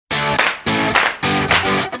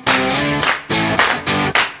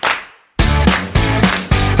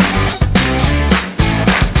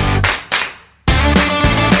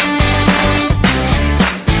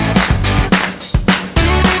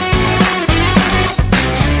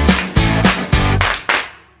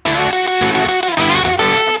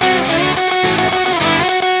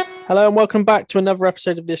Hello and welcome back to another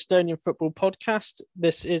episode of the Estonian Football Podcast.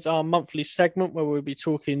 This is our monthly segment where we'll be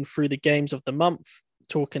talking through the games of the month,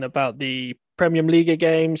 talking about the Premium Liiga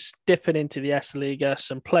games, dipping into the Esiliiga,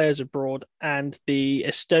 some players abroad, and the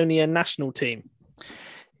Estonian National Team.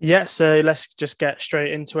 Yeah, so let's just get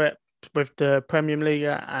straight into it with the Premium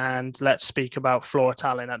Liiga and let's speak about Flora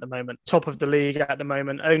Tallinn at the moment. Top of the league at the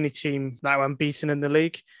moment, only team that are unbeaten in the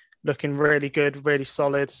league. Looking really good, really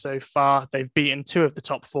solid so far. They've beaten two of the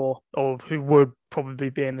top four, or who would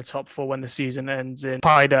probably be in the top four when the season ends, in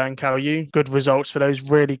Paide and Kalju. Good results for those,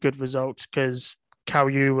 really good results, because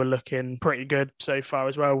Kalju were looking pretty good so far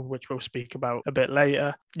as well, which we'll speak about a bit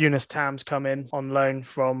later. Yunus Tam's come in on loan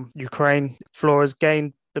from Ukraine. Flora's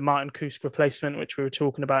gained the Martin Kusk replacement, which we were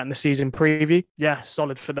talking about in the season preview. Yeah,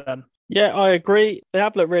 solid for them. Yeah, I agree. They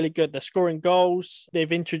have looked really good. They're scoring goals.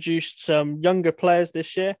 They've introduced some younger players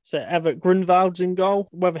this year. So Evert Grunwald's in goal.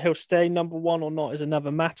 Whether he'll stay number one or not is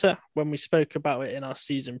another matter. When we spoke about it in our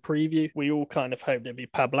season preview, we all kind of hoped it'd be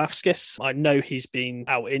Pavlovskis. I know he's been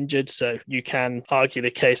out injured, so you can argue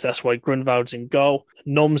the case that's why Grunwald's in goal.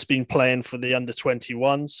 Nom's been playing for the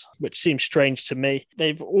under-21s, which seems strange to me.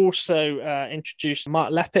 They've also introduced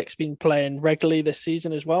Mart Lepik's been playing regularly this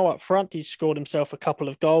season as well up front. He's scored himself a couple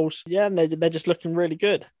of goals. Yeah, and they're just looking really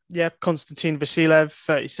good. Yeah, Konstantin Vasilev,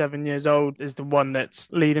 37 years old, is the one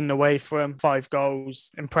that's leading the way for him. 5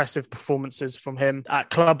 goals, impressive performances from him. At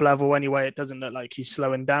club level anyway, it doesn't look like he's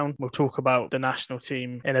slowing down. We'll talk about the national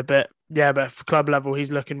team in a bit. Yeah, but for club level,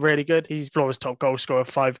 he's looking really good. He's Flora's top goal scorer,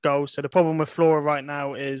 5 goals. So the problem with Flora right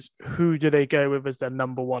now is who do they go with as their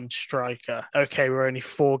number one striker? Okay, we're only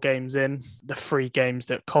 4 games in. The 3 games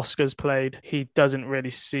that Koska's played, he doesn't really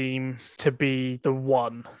seem to be the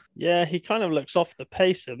one. Yeah, he kind of looks off the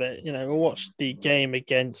pace a bit. You know, we watched the game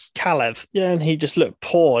against Kalev. Yeah, and he just looked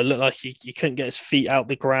poor. It looked like he couldn't get his feet out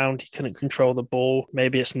the ground. He couldn't control the ball.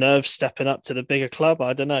 Maybe it's nerves stepping up to the bigger club.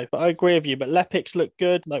 I don't know. But I agree with you. But Lepik's looked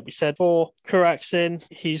good. Like we said, for Kurak's in,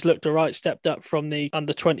 he's looked all right, stepped up from the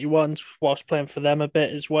under-21s whilst playing for them a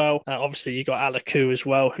bit as well. Obviously, you got Alaku as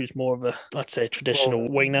well, who's more of a, I'd say,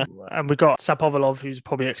 traditional winger. And we got Sapovalov, who's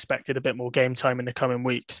probably expected a bit more game time in the coming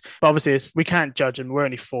weeks. But obviously, we can't judge him. We're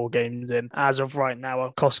only 4 games in. As of right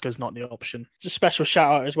now, Koska's not the option. Just a special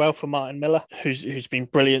shout out as well for Martin Miller, who's been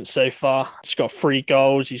brilliant so far. He's got 3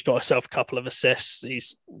 goals. He's got himself a couple of assists.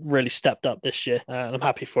 He's really stepped up this year, and I'm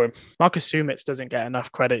happy for him. Markus Sumits doesn't get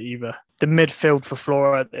enough credit either. The midfield for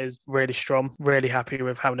Flora is really strong. Really happy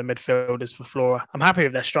with having the midfielders for Flora. I'm happy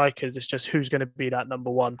with their strikers. It's just who's going to be that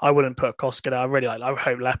number one. I wouldn't put Koska there. I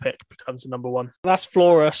hope Lepik becomes the number one. That's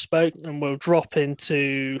Flora spoke, and we'll drop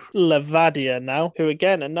into Levadia now, who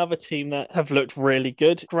again, another team that have looked really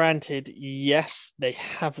good. Granted, yes, they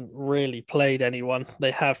haven't really played anyone.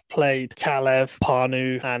 They have played Kalev,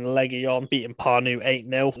 Parnu, and Legion, beating Parnu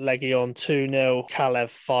 8-0, Legion 2-0,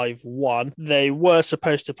 Kalev 5-1. They were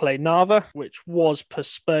supposed to play Narva, which was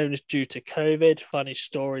postponed due to COVID. Funny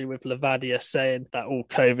story with Levadia saying that all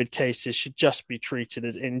COVID cases should just be treated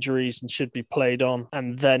as injuries and should be played on,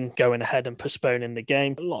 and then going ahead and postponing the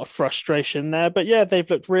game. A lot of frustration there, but yeah, they've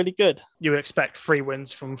looked really good. You expect 3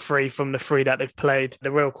 wins from the 3 that they've played.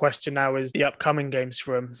 The real question now is the upcoming games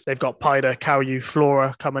for them. They've got Paide, Kalju,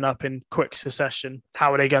 Flora coming up in quick succession.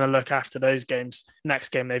 How are they going to look after those games? Next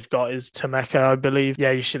game they've got is Temeka, I believe.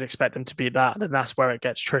 Yeah, you should expect them to beat that, and that's where it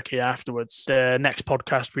gets tricky afterwards. The next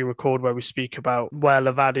podcast we record where we speak about where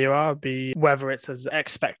Levadia are, be whether it's as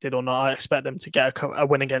expected or not. I expect them to get a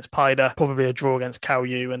win against Paide, probably a draw against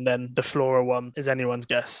Kalju, and then the Flora one is anyone's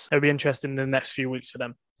guess. It'll be interesting in the next few weeks for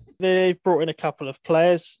them. They've brought in a couple of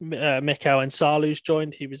players. Mikhail Ensalu's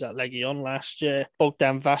joined. He was at Legion last year.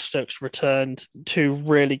 Bogdan Vastuk's returned. 2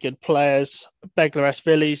 really good players. Beglares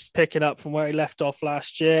Villi's picking up from where he left off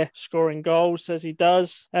last year, scoring goals as he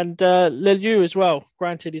does. And Liliu as well.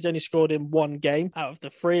 Granted, he's only scored in 1 game out of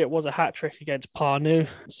the 3. It was a hat-trick against Parnu.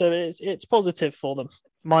 So it's positive for them.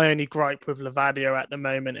 My only gripe with Levadia at the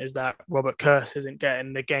moment is that Robert Kurz isn't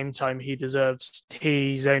getting the game time he deserves.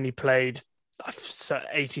 He's only played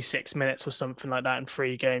 86 minutes or something like that in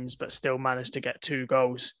 3 games, but still managed to get 2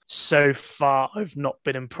 goals. So far, I've not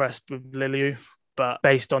been impressed with Liliu. But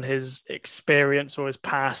based on his experience or his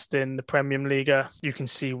past in the Premium Liiga, you can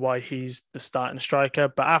see why he's the starting striker.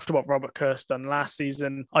 But after what Robert Kurz done last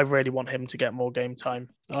season, I really want him to get more game time.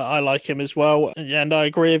 I like him as well. And I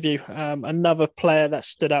agree with you. Another player that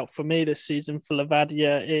stood out for me this season for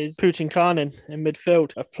Levadia is Putin Karnin in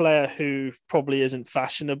midfield, a player who probably isn't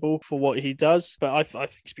fashionable for what he does, but I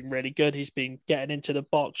think he's been really good. He's been getting into the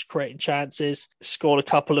box, creating chances, scored a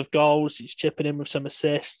couple of goals. He's chipping in with some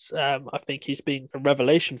assists. I think he's been a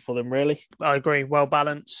revelation for them, really. I agree. Well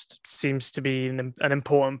balanced. Seems to be an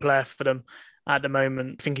important player for them at the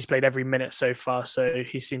moment. I think he's played every minute so far, so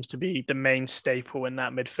he seems to be the main staple in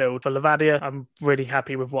that midfield. For Levadia, I'm really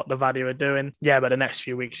happy with what Levadia are doing. Yeah, but the next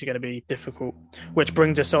few weeks are going to be difficult, which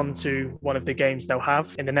brings us on to one of the games they'll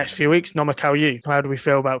have in the next few weeks, Noma Kalju. How do we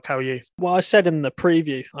feel about Kalju? Well, I said in the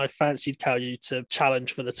preview, I fancied Kalju to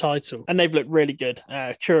challenge for the title, and they've looked really good.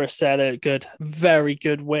 Kurasela, good, very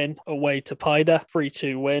good win away to Paida,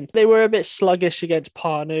 3-2 win. They were a bit sluggish against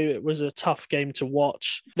Parnu. It was a tough game to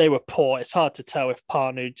watch. They were poor. It's hard to tell if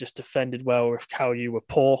Parnu just defended well or if Kalju were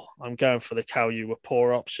poor. I'm going for the Kalju were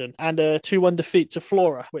poor option. And a 2-1 defeat to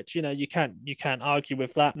Flora, which, you can't argue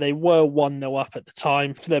with that. They were 1-0 up at the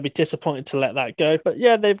time, so they'll be disappointed to let that go. But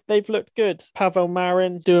yeah, they've looked good. Pavel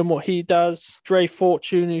Marin doing what he does. Dre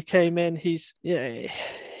Fortune, who came in, he's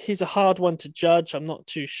a hard one to judge. I'm not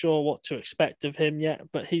too sure what to expect of him yet,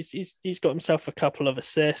 but he's got himself a couple of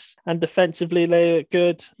assists. And defensively, they look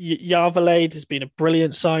good. Yarvalade has been a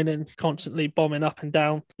brilliant signing, constantly bombing up and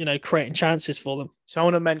down, creating chances for them. So I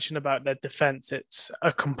want to mention about their defence. It's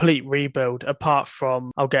a complete rebuild, apart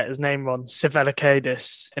from, I'll get his name wrong,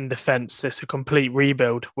 Sivelakadis in defence. It's a complete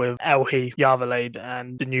rebuild with Elhi, Yarvalade,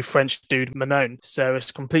 and the new French dude, Manon. So it's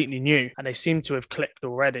completely new, and they seem to have clicked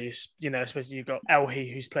already. Especially you've got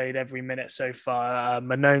Elhi, who's played every minute so far.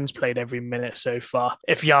 Manon's played every minute so far.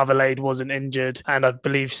 If Yarvalade wasn't injured, and I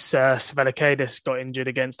believe Sivelakadis got injured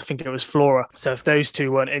against, I think it was Flora. So if those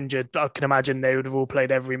two weren't injured, I can imagine they would have all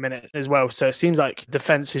played every minute as well. So it seems like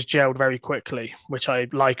defense has gelled very quickly, which I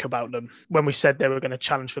like about them. When we said they were going to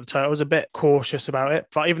challenge for the title, I was a bit cautious about it.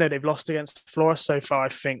 But even though they've lost against Flora so far, I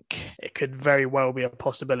think it could very well be a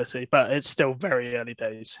possibility, but it's still very early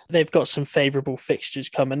days. They've got some favourable fixtures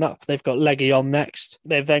coming up. They've got Legion next.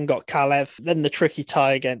 They've then got Kalev, then the tricky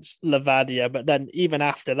tie against Levadia. But then even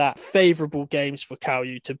after that, favourable games for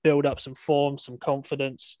Kalju to build up some form, some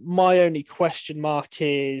confidence. My only question mark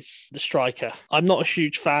is the striker. I'm not a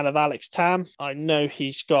huge fan of Alex Tam. I know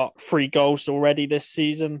he's got 3 goals already this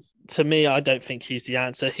season. To me, I don't think he's the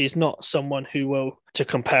answer. He's not someone who will, to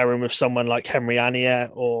compare him with someone like Henry Anier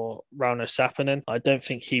or Rauno Sappinen, I don't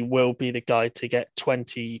think he will be the guy to get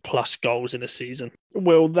 20 plus goals in a season.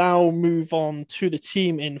 We'll now move on to the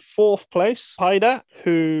team in 4th place, Paida,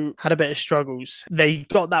 who had a bit of struggles. They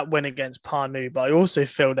got that win against Parnu, but I also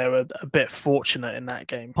feel they were a bit fortunate in that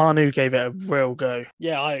game. Parnu gave it a real go.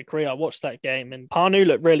 Yeah, I agree. I watched that game and Parnu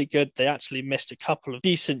looked really good. They actually missed a couple of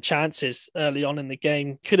decent chances early on in the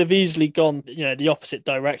game. Could have easily gone, the opposite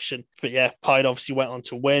direction. But yeah, Paida obviously went on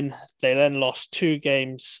to win. They then lost 2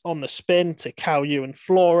 games on the spin to Kalju and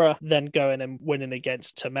Flora, then going and winning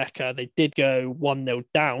against Temeka. They did go 1-0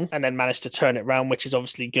 down and then managed to turn it around, which is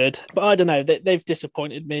obviously good. But I don't know, they've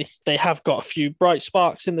disappointed me. They have got a few bright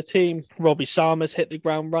sparks in the team. Robbie Summers hit the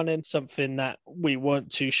ground running, something that we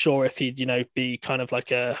weren't too sure if he'd, be kind of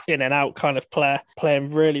like a in and out kind of player, playing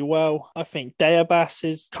really well. I think Deabas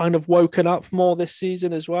is kind of woken up more this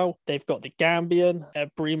season as well. They've got the Gambian,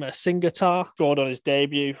 Brima Singatar, scored on his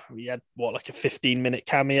debut. He had, like a 15-minute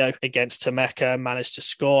cameo against Temeka, managed to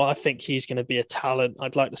score. I think he's going to be a talent.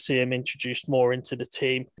 I'd like to see him introduced more into the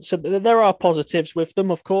team. So there are positives with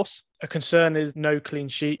them, of course. A concern is no clean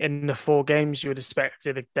sheet in the 4 games. You would expect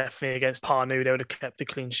it definitely against Parnu, they would have kept a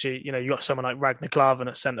clean sheet. You got someone like Ragnar Klavan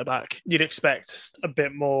at centre-back. You'd expect a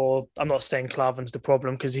bit more. I'm not saying Klavan's the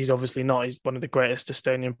problem because he's obviously not. He's one of the greatest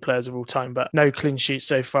Estonian players of all time, but no clean sheet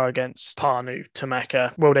so far against Parnu,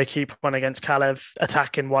 Temeka. Will they keep one against Kalev?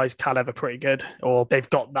 Attacking-wise, Kalev are pretty good, or they've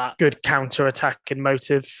got that good counter-attacking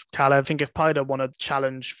motive. Kalev, I think if Paida want to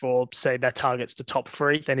challenge for, say, their targets to top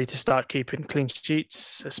 3, they need to start keeping clean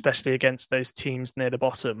sheets, especially against those teams near the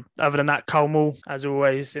bottom. Other than that, Kalmul, as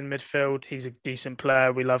always, in midfield, he's a decent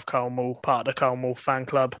player. We love Kalmul, part of the Kalmul fan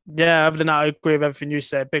club. Yeah, other than that, I agree with everything you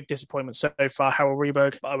said. Big disappointment so far, Harold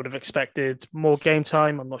Rieberg. I would have expected more game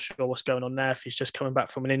time. I'm not sure what's going on there, if he's just coming back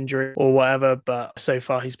from an injury or whatever, but so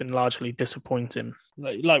far he's been largely disappointing.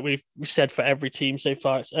 Like we've said for every team so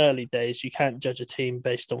far, it's early days. You can't judge a team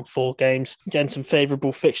based on 4 games. Again, some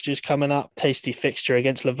favourable fixtures coming up. Tasty fixture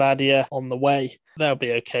against Levadia on the way. They'll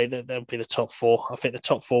be okay. They'll be the top 4. I think the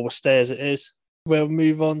top 4 will stay as it is. We'll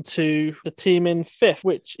move on to the team in 5th,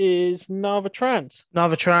 which is Narva Trans.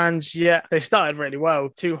 Narva Trans, yeah, they started really well.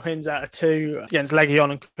 2 wins out of 2 against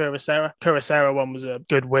Legion and Kurasela. Kurasela one was a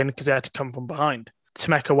good win because they had to come from behind.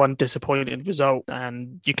 Temeka one disappointing result,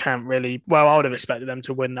 and you can't really. Well, I would have expected them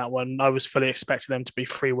to win that one. I was fully expecting them to be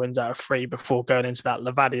 3 wins out of 3 before going into that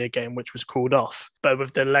Levadia game, which was called off. But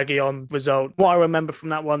with the Legion result, what I remember from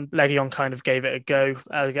that one, Legion kind of gave it a go.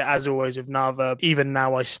 As always with Narva, even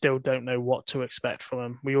now I still don't know what to expect from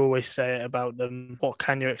them. We always say it about them. What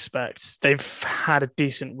can you expect? They've had a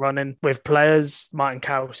decent run-in with players. Martin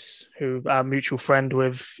Kaus, who our mutual friend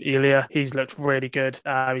with Elia, he's looked really good.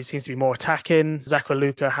 He seems to be more attacking.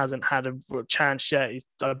 Luka hasn't had a chance yet.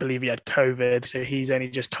 I believe he had COVID, so he's only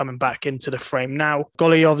just coming back into the frame now.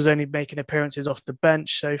 Golijov's only making appearances off the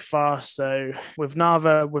bench so far. So with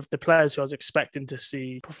Narva, with the players who I was expecting to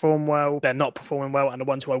see perform well, they're not performing well, and the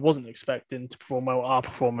ones who I wasn't expecting to perform well are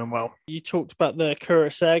performing well. You talked about the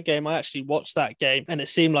Curacao game. I actually watched that game, and it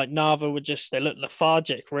seemed like Narva they looked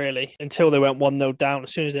lethargic, really, until they went 1-0 down.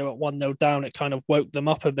 As soon as they went 1-0 down, it kind of woke them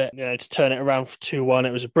up a bit, to turn it around for 2-1.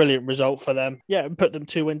 It was a brilliant result for them. Yeah, put them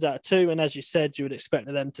 2 wins out of 2, and as you said, you would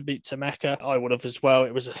expect them to beat Temeka. I would have as well.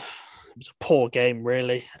 It was a poor game,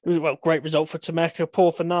 really. It was a great result for Temeka,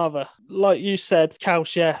 poor for Narva. Like you said,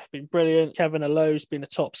 Kaus, been brilliant. Kevin Alo's been a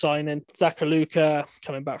top signing. Zakaluka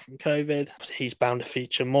coming back from COVID. He's bound to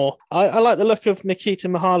feature more. I like the look of Nikita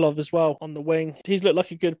Mihalov as well on the wing. He's looked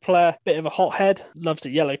like a good player. Bit of a hothead. Loves a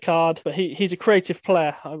yellow card, but he's a creative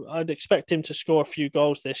player. I'd expect him to score a few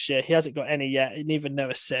goals this year. He hasn't got any yet, and even no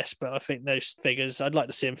assists, but I think those figures, I'd like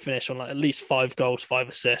to see him finish on at least 5 goals, 5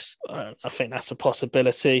 assists. I think that's a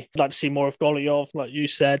possibility. I'd like to see more of Golijov, like you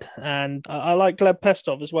said, and I like Gleb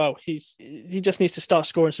Pestov as well. He just needs to start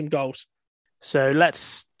scoring some goals. So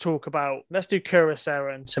let's do Curacao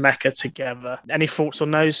and Temeka together. Any thoughts on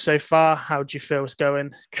those so far? How do you feel it's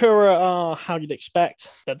going? Kura are how you'd expect.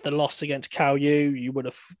 That the loss against Cal U, you would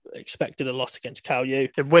have expected a loss against Cal U.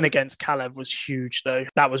 The win against Kalev was huge, though.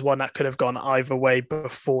 That was one that could have gone either way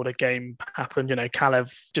before the game happened.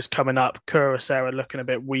 Kalev just coming up, Curacao are looking a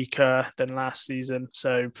bit weaker than last season.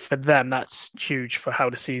 So for them, that's huge for how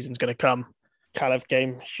the season's going to come. Kalev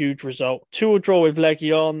game, huge result. 2-2 draw with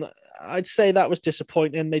Legion. I'd say that was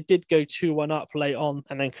disappointing. They did go 2-1 up late on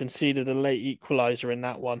and then conceded a late equaliser in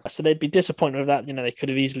that one. So they'd be disappointed with that. They could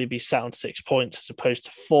have easily been sat on 6 points as opposed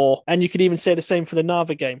to 4. And you could even say the same for the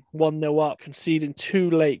Narva game. 1-0 up, conceding 2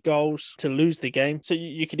 late goals to lose the game. So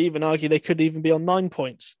you could even argue they could even be on 9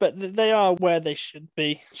 points. But they are where they should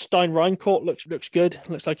be. Stein Reincourt looks good.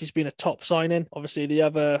 Looks like he's been a top signing. Obviously, the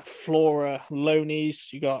other Flora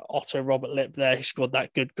loanies, you got Otto Robert Lip there. He scored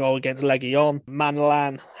that good goal against Legion.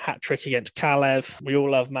 Manalan, hat-trick against Kalev. We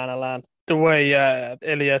all love Manalan. The way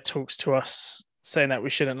Ilya talks to us, saying that we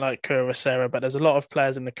shouldn't like Curacao, but there's a lot of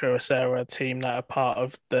players in the Curacao team that are part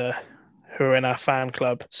of who are in our fan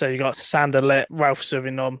club. So you got Sander Litt, Ralph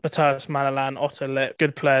Suvinon, Matthias Manalan, Otto Litt,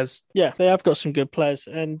 good players. Yeah, they have got some good players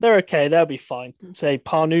and they're okay. They'll be fine. Say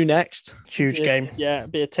Parnu next. Huge game. Yeah,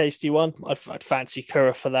 it'd be a tasty one. I'd fancy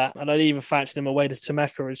Kura for that. And I'd even fancy them away to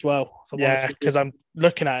Temeka as well. Yeah, because I'm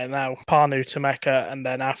looking at it now. Parnu, Temeka, and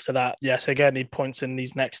then after that, yes, again, need points in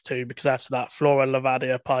these next 2 because after that, Flora,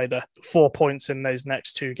 Levadia, Paida, 4 points in those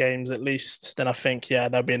next 2 games at least. Then I think,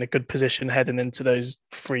 they'll be in a good position heading into those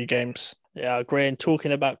 3 games. Yeah, I agree. And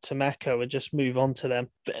talking about Temeka, we'll just move on to them.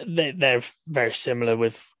 They're very similar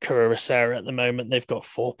with Curacao at the moment. They've got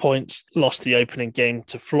 4 points, lost the opening game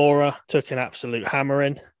to Flora, took an absolute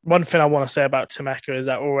hammering. One thing I want to say about Temeka is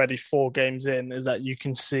that already 4 games in is that you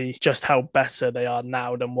can see just how better they are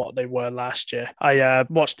now than what they were last year. I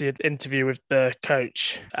watched the interview with the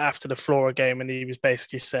coach after the Flora game and he was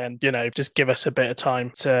basically saying, just give us a bit of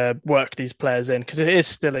time to work these players in because it is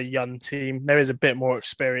still a young team. There is a bit more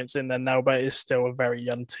experience in there now, but it is still a very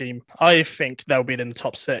young team. I think they'll be in the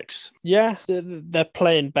top 6. Yeah, they're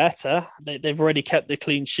playing better. They've already kept the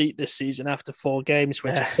clean sheet this season after 4 games,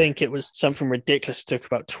 which I think it was something ridiculous. It took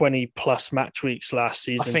about 20 plus match weeks last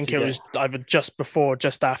season. I think it was either just before,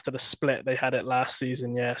 just after the split they had it last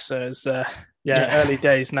season. Yeah, so it's early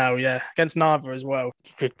days now. Yeah, against Narva as well.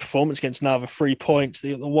 Good performance against Narva, 3 points.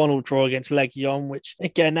 The 1-1 draw against Legion, which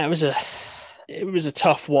again it was a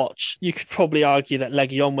tough watch. You could probably argue that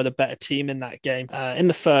Legion were the better team in that game. In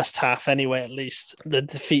the first half anyway, at least. The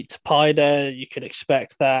defeat to Paida, you could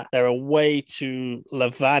expect that. They're away to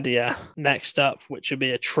Levadia next up, which would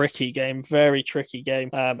be a tricky game, very tricky game.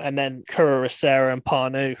 And then Curacao and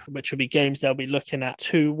Parnu, which will be games they'll be looking at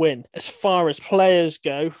to win. As far as players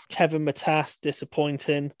go, Kevin Matas,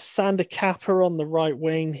 disappointing. Sander Kappa on the right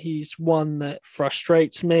wing, he's one that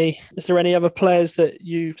frustrates me. Is there any other players that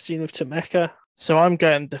you've seen with Temeka? So I'm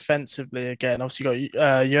going defensively again. Obviously, you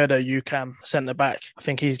got Yerdo Yukam, centre back. I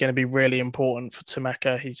think he's going to be really important for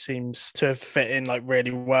Temeka. He seems to have fit in like really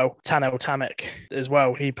well. Tanel Tamek as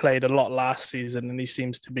well. He played a lot last season, and he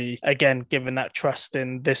seems to be again given that trust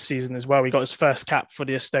in this season as well. He got his first cap for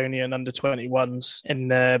the Estonian under-21s in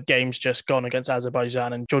the games just gone against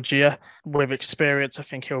Azerbaijan and Georgia. With experience, I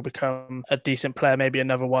think he'll become a decent player. Maybe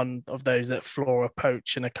another one of those that Flora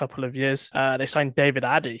poach in a couple of years. They signed David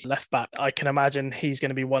Addy, left back. I can imagine he's going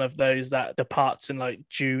to be one of those that departs in like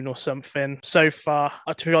June or something. So far,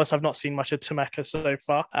 to be honest, I've not seen much of Temeka so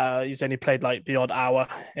far. He's only played like the odd hour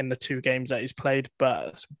in the 2 games that he's played, but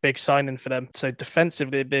it's a big signing for them. So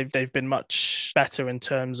defensively, they've been much better in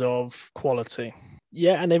terms of quality.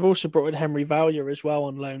 Yeah, and they've also brought in Henry Valier as well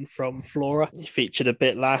on loan from Flora. He featured a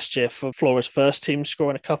bit last year for Flora's first team,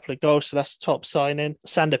 scoring a couple of goals, so that's the top signing.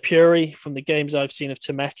 Sander Puri, from the games I've seen of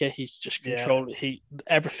Temeka, he's just controlled.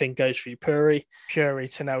 Everything goes through Puri. Puri,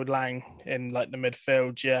 Tanel Lang in like the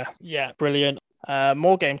midfield, Yeah, brilliant.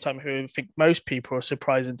 More game time, who I think most people are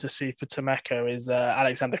surprising to see for Temeka, is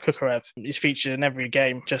Alexander Kukarev. He's featured in every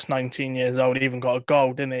game, just 19 years old, even got a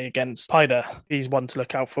goal, didn't he, against Paide. He's one to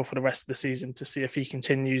look out for the rest of the season to see if he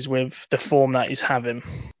continues with the form that he's having.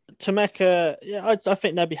 Temeka, yeah, I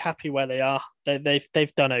think they'll be happy where they are.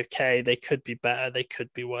 They've done okay. They could be better. They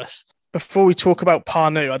could be worse. Before we talk about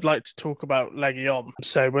Parnu, I'd like to talk about Legion.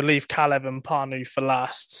 So we'll leave Kalev and Parnu for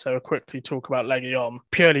last. So we'll quickly talk about Legion.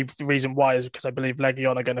 Purely the reason why is because I believe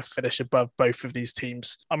Legion are going to finish above both of these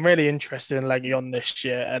teams. I'm really interested in Legion this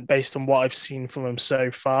year, and based on what I've seen from them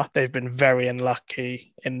so far, they've been very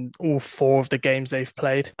unlucky in all 4 of the games they've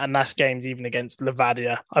played. And that's games even against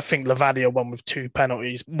Levadia. I think Levadia won with 2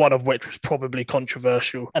 penalties, one of which was probably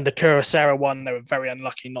controversial. And the Kurosera one, they were very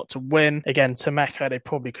unlucky not to win. Again, Temeka, they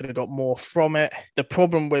probably could have got more from it. The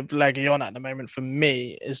problem with Legion at the moment for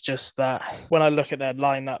me is just that when I look at their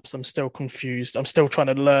lineups, I'm still confused. I'm still trying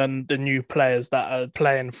to learn the new players that are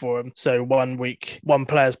playing for them. So one week, one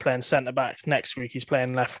player's playing centre back, next week he's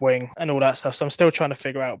playing left wing and all that stuff. So I'm still trying to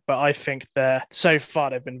figure out, but I think so far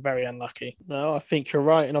they've been very unlucky. No, I think you're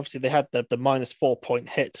right. And obviously they had the minus 4 point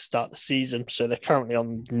hit to start the season. So they're currently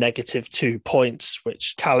on negative 2 points,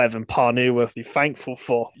 which Kalev and Parnu will be thankful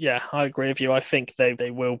for. Yeah, I agree with you. I think they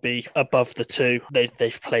will be above the 2.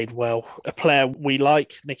 They've played well. A player we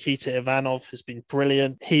like, Nikita Ivanov, has been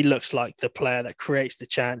brilliant. He looks like the player that creates the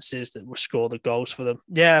chances, that will score the goals for them.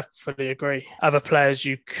 Yeah, fully agree. Other players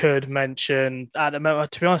you could mention at the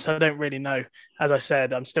moment, to be honest, I don't really know. As I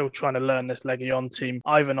said, I'm still trying to learn this Legion team.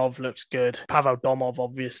 Ivanov looks good. Pavel Domov,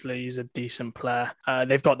 obviously, he's a decent player.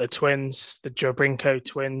 They've got the twins, the Jobrinko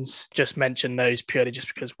twins. Just mention those purely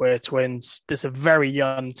just because we're twins. There's a very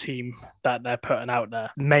young team that they're putting out there,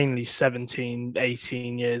 mainly 17,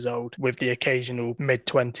 18 years old, with the occasional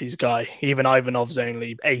mid-20s guy. Even Ivanov's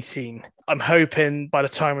only 18. I'm hoping by the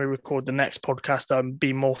time we record the next podcast, I'll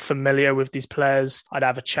be more familiar with these players. I'd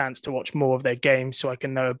have a chance to watch more of their games so I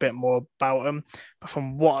can know a bit more about them. But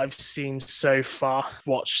from what I've seen so far, I've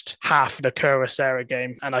watched half the Kurosera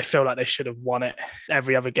game and I feel like they should have won it.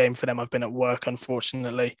 Every other game for them, I've been at work,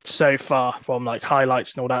 unfortunately. So far, from like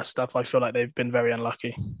highlights and all that stuff, I feel like they've been very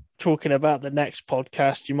unlucky. Talking about the next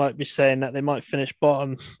podcast, you might be saying that they might finish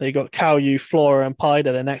bottom. They got Kalju, Flora and Paide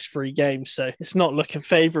the next 3 games, so it's not looking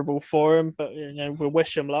favourable for them, but we'll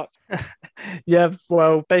wish them luck. Yeah,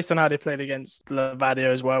 well, based on how they played against Levadia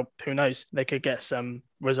as well, who knows? They could get some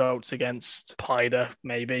results against Paide,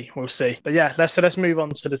 maybe. We'll see. But yeah, let's move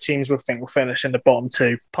on to the teams we think will finish in the bottom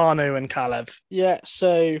 2. Parnu and Kalev. Yeah,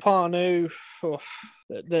 so Parnu...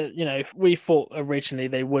 we thought originally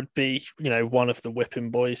they would be, one of the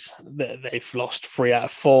whipping boys. They've lost 3 out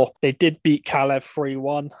of 4. They did beat Kalev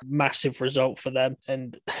 3-1, massive result for them.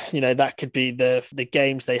 And, that could be the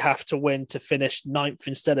games they have to win to finish 9th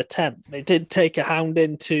instead of 10th. They did take a hound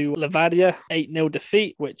into Levadia, 8-0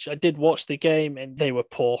 defeat, which I did watch the game and they were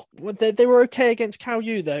poor. They were okay against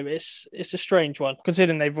Kalju though. It's a strange one.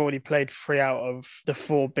 Considering they've already played 3 out of the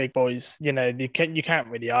 4 big boys, you can't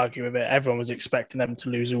really argue with it. Everyone was expecting them to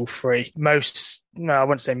lose all 3. I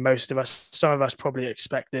wouldn't say most of us. Some of us probably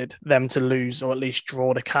expected them to lose or at least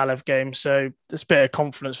draw the Kalev game. So there's a bit of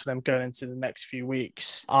confidence for them going into the next few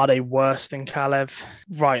weeks. Are they worse than Kalev?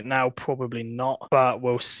 Right now, probably not. But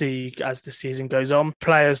we'll see as the season goes on.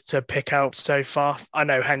 Players to pick out so far. I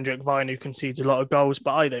know Hendrik Vainu concedes a lot of goals,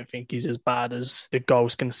 but I don't think he's as bad as the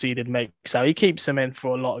goals conceded makes out. He keeps them in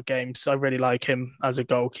for a lot of games. I really like him as a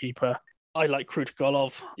goalkeeper. I like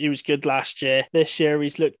Krutogolov. He was good last year. This year,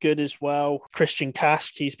 he's looked good as well. Christian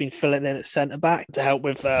Kask, he's been filling in at centre-back to help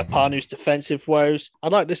with Parnu's defensive woes.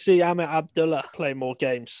 I'd like to see Amit Abdullah play more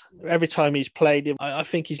games. Every time he's played, I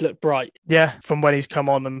think he's looked bright. Yeah, from when he's come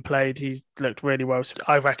on and played, he's looked really well. So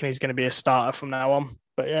I reckon he's going to be a starter from now on.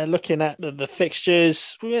 But yeah, looking at the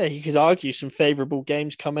fixtures, yeah, you could argue some favourable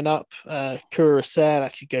games coming up. Kura Ser,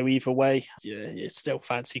 that could go either way. Yeah, you still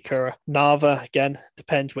fancy Kura. Narva, again,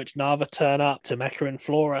 depends which Narva turn up. Temeka and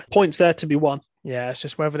Flora. Points there to be won. Yeah, it's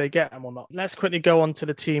just whether they get them or not. Let's quickly go on to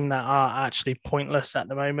the team that are actually pointless at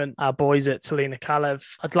the moment. Our boys at Talina Kalev.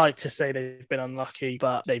 I'd like to say they've been unlucky,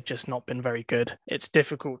 but they've just not been very good. It's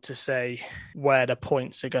difficult to say where the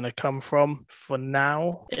points are going to come from. For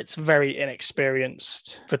now, it's very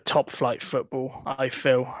inexperienced for top flight football, I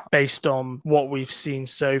feel. Based on what we've seen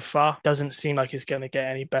so far, doesn't seem like it's going to get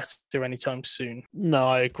any better anytime soon. No,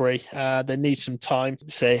 I agree. They need some time.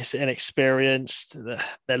 Say it's inexperienced.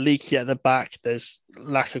 They're leaky at the back. There's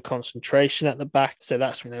lack of concentration at the back. So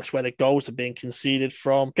that's where the goals are being conceded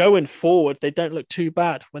from. Going forward, they don't look too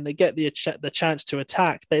bad. When they get the chance to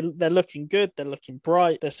attack, they're looking good. They're looking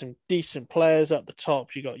bright. There's some decent players up the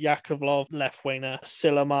top. You got Yakovlov, left winger,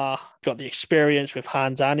 Silamar, got the experience with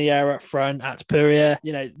Hans Anier up front, at Puria.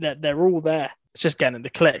 They're all there. It's just getting the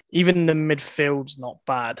click. Even the midfield's not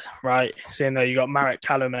bad, right? Seeing though you got Marek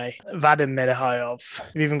Kalume, Vadim Medahayov,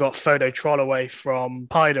 you've even got Fodo Trollaway from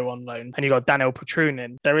Paida on loan, and you got Daniel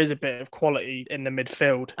Petrunin. There is a bit of quality in the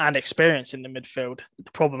midfield and experience in the midfield.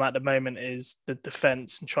 The problem at the moment is the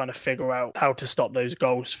defence and trying to figure out how to stop those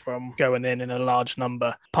goals from going in a large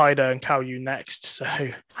number. Paida and Kalju next, so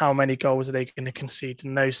how many goals are they going to concede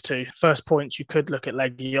in those two? First points, you could look at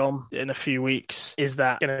Legion in a few weeks. Is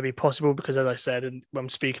that going to be possible? Because as I said, and when I'm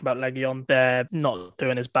speaking about Legion, they're not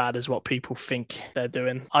doing as bad as what people think they're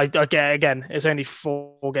doing. I get, again, it's only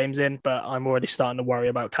 4 games in, but I'm already starting to worry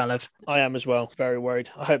about Kalev. I am as well, very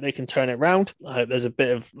worried. I hope they can turn it round. I hope there's a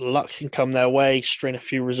bit of luck can come their way, string a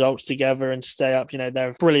few results together and stay up.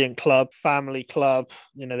 They're a brilliant club, family club.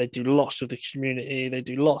 They do lots with the community. They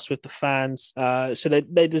do lots with the fans. So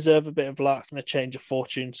they deserve a bit of luck and a change of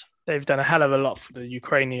fortunes. They've done a hell of a lot for the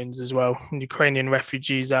Ukrainians as well, Ukrainian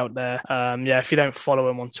refugees out there. If you don't follow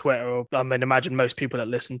them on Twitter, or I mean, imagine most people that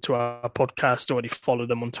listen to our podcast already follow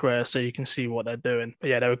them on Twitter, so you can see what they're doing.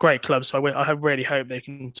 But yeah, they're a great club, so I really hope they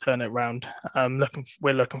can turn it around.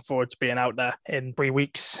 We're looking forward to being out there in 3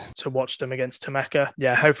 weeks to watch them against Temeka.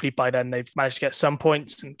 Yeah, hopefully by then they've managed to get some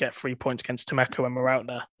points and get 3 points against Temeka when we're out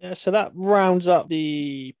there. Yeah, so that rounds up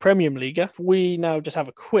the Premium Liiga. We now just have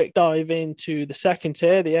a quick dive into the second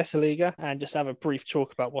tier, the Esiliiga, and just have a brief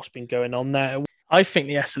talk about what's been going on there. I think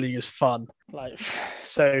the Esiliiga is fun.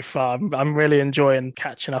 So far, I'm really enjoying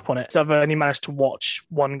catching up on it. I've only managed to watch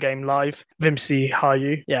one game live, Vimsi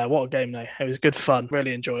Hayu. Yeah, what a game though. It was good fun.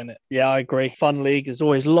 Really enjoying it. Yeah, I agree. Fun league. There's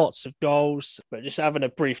always lots of goals, but just having a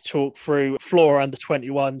brief talk through, Flora under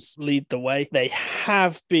 21s lead the way. They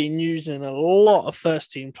have been using a lot of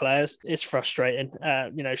first team players. It's frustrating.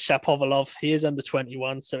 Shapovalov, he is under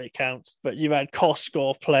 21, so it counts. But you've had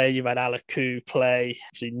Koskor play, you've had Alaku play.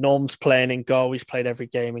 Obviously, Norm's playing in goal. He's played every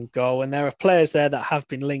game in goal, and there are players there that have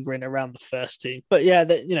been lingering around the first team. But yeah,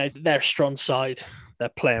 they're a strong side. They're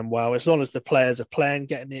playing well. As long as the players are playing,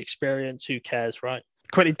 getting the experience, who cares, right?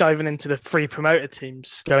 Quickly diving into the 3 promoted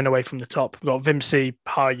teams going away from the top. We've got Vimsi,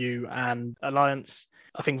 Hayu and Alliance.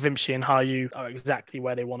 I think Vimsi and Hayu are exactly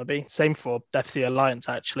where they want to be. Same for FC Alliance,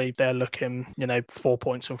 actually. They're looking, 4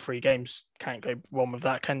 points from 3 games. Can't go wrong with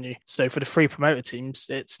that, can you? So for the 3 promoted teams,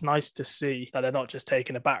 it's nice to see that they're not just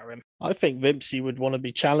taking a battering. I think Vimsi would want to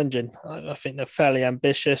be challenging. I think they're fairly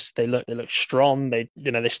ambitious. They look strong. They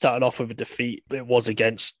started off with a defeat. It was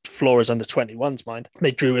against Flora's under 21s, mind.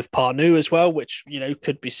 They drew with Parnu as well, which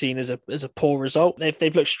could be seen as a poor result.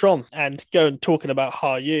 They've looked strong. And talking about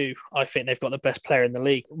Hayu, I think they've got the best player in the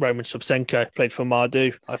league. Roman Subsenko played for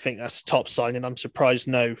Mardu. I think that's a top signing. I'm surprised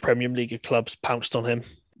no Premium Liiga clubs pounced on him.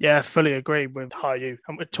 Yeah, fully agree with Hayu.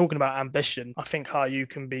 And we're talking about ambition. I think Hayu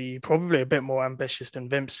can be probably a bit more ambitious than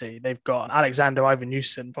Vimsi. They've got Alexander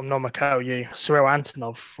Ivanusin from Noma Kalju, Cyril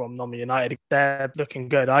Antonov from Noma United. They're looking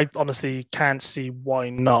good. I honestly can't see why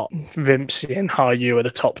not Vimsi and Hayu are the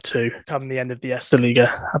top 2 come the end of the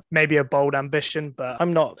Esiliiga. Maybe a bold ambition, but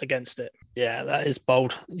I'm not against it. Yeah, that is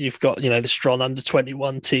bold. You've got, the strong under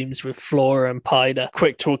 21 teams with Flora and Paida.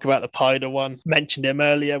 Quick talk about the Paida one. Mentioned him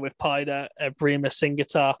earlier with Paida, Brima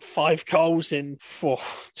Singatar. 5 goals in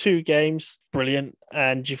 2 games. Brilliant.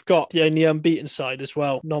 And you've got the only unbeaten side as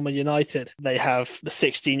well, Noma United. They have the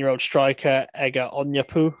 16-year-old striker, Ega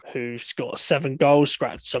Onyapu, who's got 7 goals.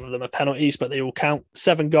 Some of them are penalties, but they all count.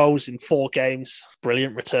 7 goals in 4 games.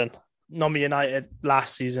 Brilliant return. Nottingham United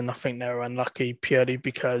last season, I think they were unlucky purely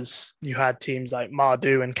because you had teams like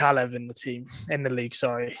Mardu and Kalev in the league,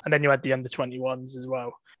 sorry. And then you had the under-21s as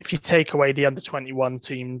well. If you take away the under-21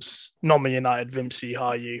 teams, Nottingham United, Vimsey,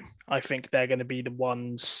 Hayu, I think they're going to be the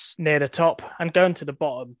ones near the top. And going to the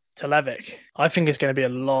bottom, Televic, I think it's going to be a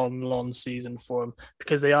long season for them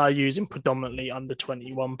because they are using predominantly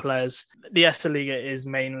under-21 players. The Esiliiga is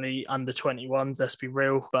mainly under-21s, let's be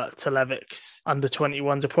real, but Televic's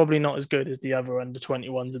under-21s are probably not as good as the other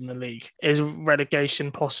under-21s in the league. Is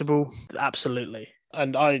relegation possible? Absolutely.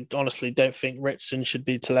 And I honestly don't think Ritson should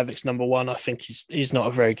be Televic's number one. I think he's not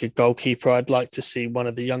a very good goalkeeper. I'd like to see one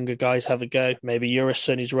of the younger guys have a go. Maybe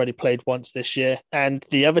Jurison, who's already played once this year. And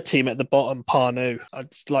the other team at the bottom, Parnu, I'd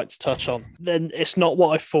like to touch on. Then it's not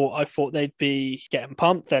what I thought. I thought they'd be getting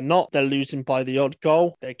pumped. They're not. They're losing by the odd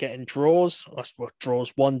goal. They're getting draws.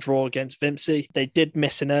 One draw against Vimsey. They did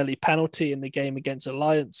miss an early penalty in the game against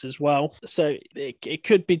Alliance as well. So it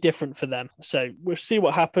could be different for them. So we'll see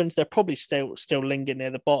what happens. They're probably still linger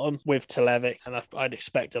near the bottom with Televic, and I'd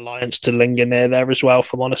expect Alliance to linger near there as well,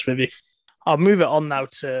 if I'm honest with you. I'll move it on now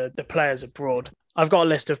to the players abroad. I've got a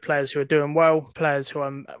list of players who are doing well, players who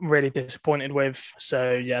I'm really disappointed with.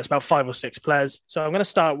 So, yeah, it's about 5 or 6 players. So I'm going to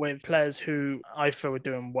start with players who I feel are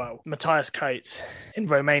doing well. Matthias Kite in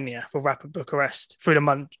Romania for Rapid Bucharest. Through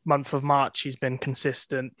the month of March, he's been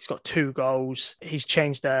consistent. He's got 2 goals. He's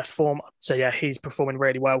changed their form. So, yeah, he's performing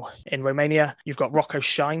really well in Romania. You've got Rocco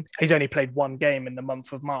Shine. He's only played 1 game in the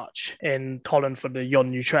month of March in Holland for the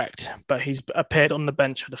Jon Utrecht, but he's appeared on the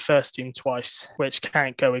bench for the first team twice, which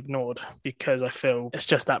can't go ignored because I feel it's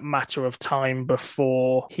just that matter of time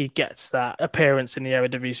before he gets that appearance in the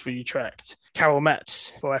Eredivisie for Utrecht. Karel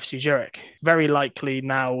Metz for FC Zurich. Very likely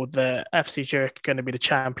now the FC Zurich are going to be the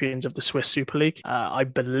champions of the Swiss Super League. I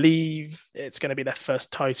believe it's going to be their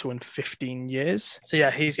first title in 15 years. So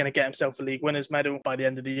yeah, he's going to get himself a league winners medal by the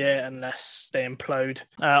end of the year unless they implode.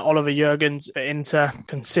 Oliver Jurgens for Inter,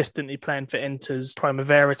 consistently playing for Inter's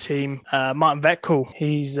Primavera team. Martin Vetkel,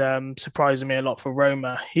 he's surprising me a lot for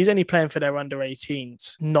Roma. He's only playing for their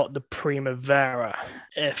under-18s, not the Primavera.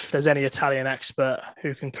 If there's any Italian expert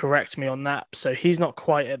who can correct me on that. So he's not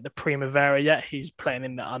quite at the Primavera yet. He's playing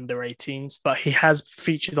in the under-18s, but he has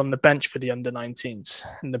featured on the bench for the under-19s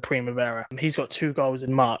in the Primavera. He's got 2 goals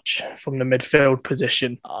in March from the midfield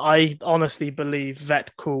position. I honestly believe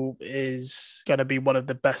Vetkel is going to be one of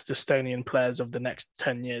the best Estonian players of the next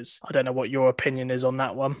 10 years. I don't know what your opinion is on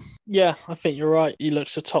that one. Yeah, I think you're right. He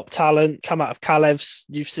looks a top talent, come out of Kalev's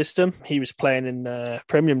youth system. He was playing in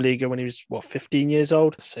Premium Liiga when he was, 15 years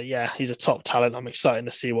old. So yeah, he's a top talent. I'm excited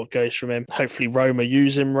to see what goes from him. Hopefully Roma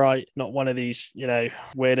use him right. Not one of these,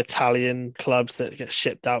 weird Italian clubs that get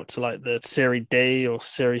shipped out to like the Serie D or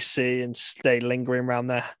Serie C and stay lingering around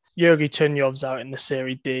there. Jurgi Tunyov's out in the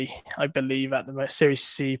Serie D, I believe, at the moment. Serie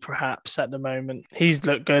C, perhaps, at the moment. He's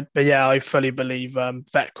looked good. But yeah, I fully believe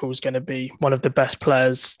Vetkel's going to be one of the best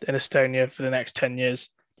players in Estonia for the next 10 years.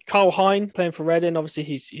 Carl Hein playing for Reading. Obviously,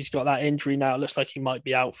 he's got that injury now. It looks like he might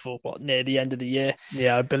be out for near the end of the year.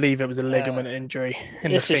 Yeah, I believe it was a ligament injury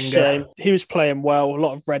in the finger. It's a shame. He was playing well. A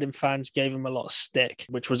lot of Reading fans gave him a lot of stick,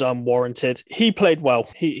 which was unwarranted. He played well.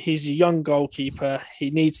 He's a young goalkeeper. He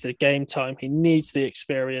needs the game time. He needs the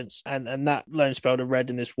experience. And that loan spell to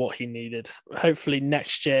Reading is what he needed. Hopefully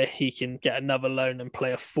next year he can get another loan and play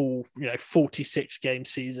a full, 46 game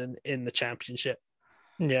season in the Championship.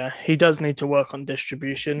 Yeah, he does need to work on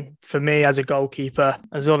distribution. For me, as a goalkeeper,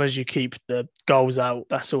 as long as you keep the goals out,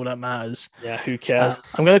 that's all that matters. Yeah, who cares?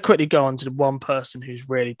 I'm going to quickly go on to the one person who's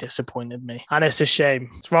really disappointed me. And it's a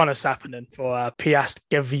shame. It's Rana Sappinen for Piast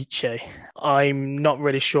Gliwice. I'm not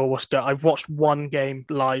really sure what's going on. I've watched 1 game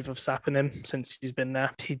live of Sappinen since he's been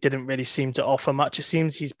there. He didn't really seem to offer much. It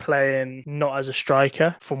seems he's playing not as a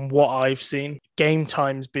striker from what I've seen. Game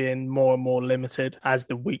times being more and more limited as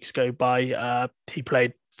the weeks go by. He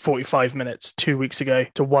played 45 minutes 2 weeks ago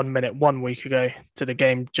to 1 minute 1 week ago to the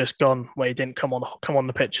game just gone where he didn't come on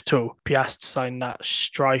the pitch at all. Piast signed that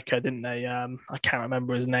striker, didn't they? I can't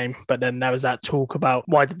remember his name, but then there was that talk about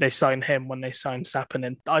why did they sign him when they signed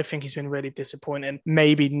Sappinen. I think he's been really disappointing.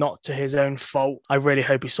 Maybe not to his own fault. I really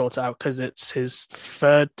hope he sorts it out because it's his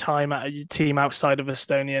 3rd time at a team outside of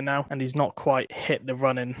Estonia now, and he's not quite hit the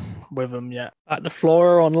running with them yet. At the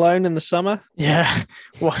Flora on loan in the summer? Yeah,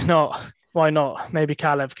 why not? Why not? Maybe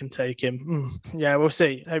Kalev can take him. Yeah, we'll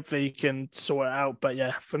see. Hopefully he can sort it out. But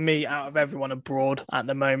yeah, for me, out of everyone abroad at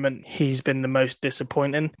the moment, he's been the most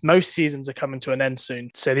disappointing. Most seasons are coming to an end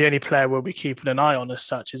soon. So the only player we'll be keeping an eye on as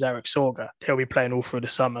such is Eric Sorga. He'll be playing all through the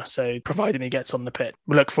summer. So providing he gets on the pitch,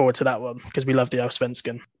 we look forward to that one because we love the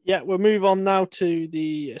Allsvenskan. Yeah, we'll move on now to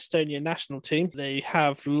the Estonian national team. They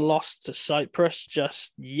have lost to Cyprus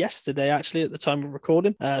just yesterday, actually, at the time of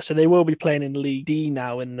recording. So they will be playing in League D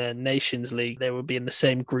now in the Nations League. They will be in the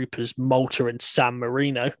same group as Malta and San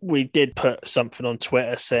Marino. We did put something on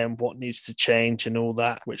Twitter saying what needs to change and all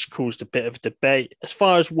that, which caused a bit of debate. As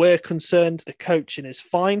far as we're concerned, the coaching is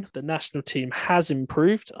fine. The national team has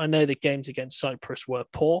improved. I know the games against Cyprus were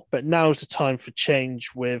poor, but now's the time for change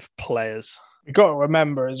with players. We've got to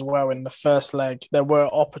remember as well, in the first leg, there were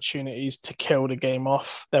opportunities to kill the game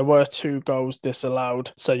off. There were 2 goals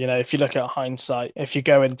disallowed. So, if you look at hindsight, if you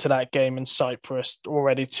go into that game in Cyprus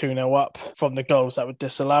already 2-0 up from the goals that were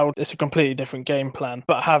disallowed, it's a completely different game plan.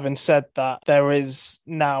 But having said that, there is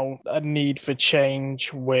now a need for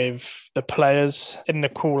change with the players. In the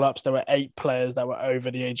call-ups, there were 8 players that were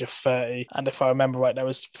over the age of 30. And if I remember right, there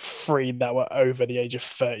was 3 that were over the age of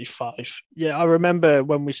 35. Yeah, I remember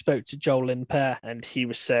when we spoke to Joel in and he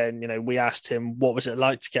was saying, we asked him what was it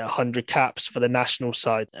like to get 100 caps for the national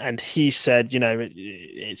side, and he said,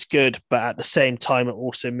 it's good, but at the same time it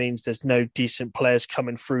also means there's no decent players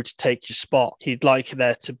coming through to take your spot. He'd like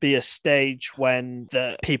there to be a stage when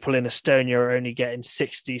the people in Estonia are only getting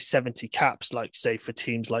 60, 70 caps, like say for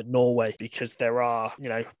teams like Norway, because there are,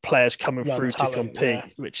 players coming Young through talent, to compete, yeah.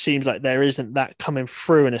 Which seems like there isn't that coming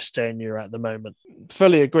through in Estonia at the moment.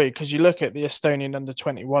 Fully agree, because you look at the Estonian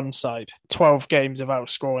under-21 side, 12 games without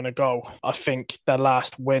scoring a goal. I think their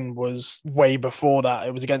last win was way before that.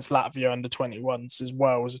 It was against Latvia under-21s as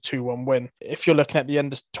well. It was a 2-1 win. If you're looking at the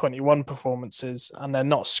under-21 performances and they're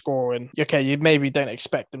not scoring, okay, you maybe don't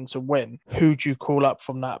expect them to win. Who do you call up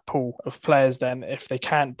from that pool of players then if they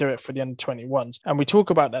can't do it for the under-21s? And we talk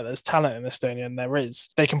about that there's talent in Estonia, and there is.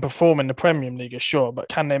 They can perform in the Premium Liiga, sure, but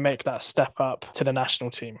can they make that step up to the national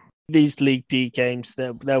team? These League D games,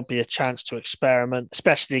 there'll be a chance to experiment,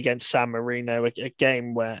 especially against San Marino, a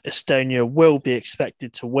game where Estonia will be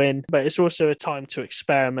expected to win, but it's also a time to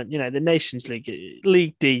experiment. The Nations League,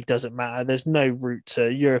 League D doesn't matter. There's no route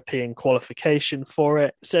to European qualification for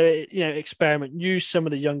it. So, experiment, use some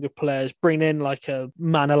of the younger players, bring in like a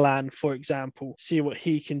Manalan, for example, see what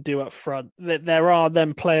he can do up front. There are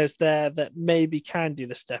then players there that maybe can do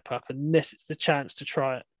the step up, and this is the chance to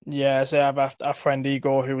try it. Yeah, so I have our friend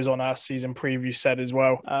Igor, who was on our season preview, said as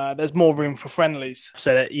well, there's more room for friendlies,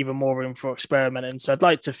 so there's even more room for experimenting. So I'd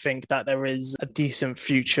like to think that there is a decent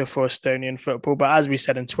future for Estonian football. But as we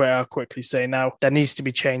said in Twitter, I'll quickly say now, there needs to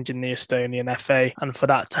be change in the Estonian FA. And for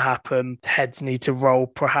that to happen, heads need to roll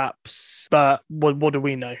perhaps. But what do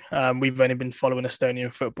we know? We've only been following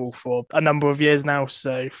Estonian football for a number of years now,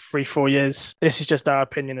 so 3-4 years. This is just our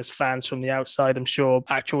opinion as fans from the outside. I'm sure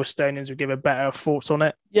actual Estonians will give a better thoughts on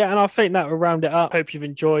it. Yeah, and I think that will round it up. Hope you've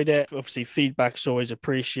enjoyed it. Obviously, feedback's always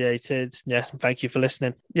appreciated. Yeah, and thank you for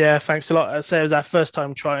listening. Yeah, thanks a lot. I'd say it was our first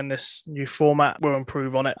time trying this new format. We'll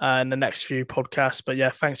improve on it in the next few podcasts. But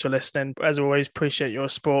yeah, thanks for listening. As always, appreciate your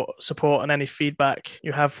support, and any feedback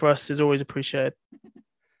you have for us is always appreciated.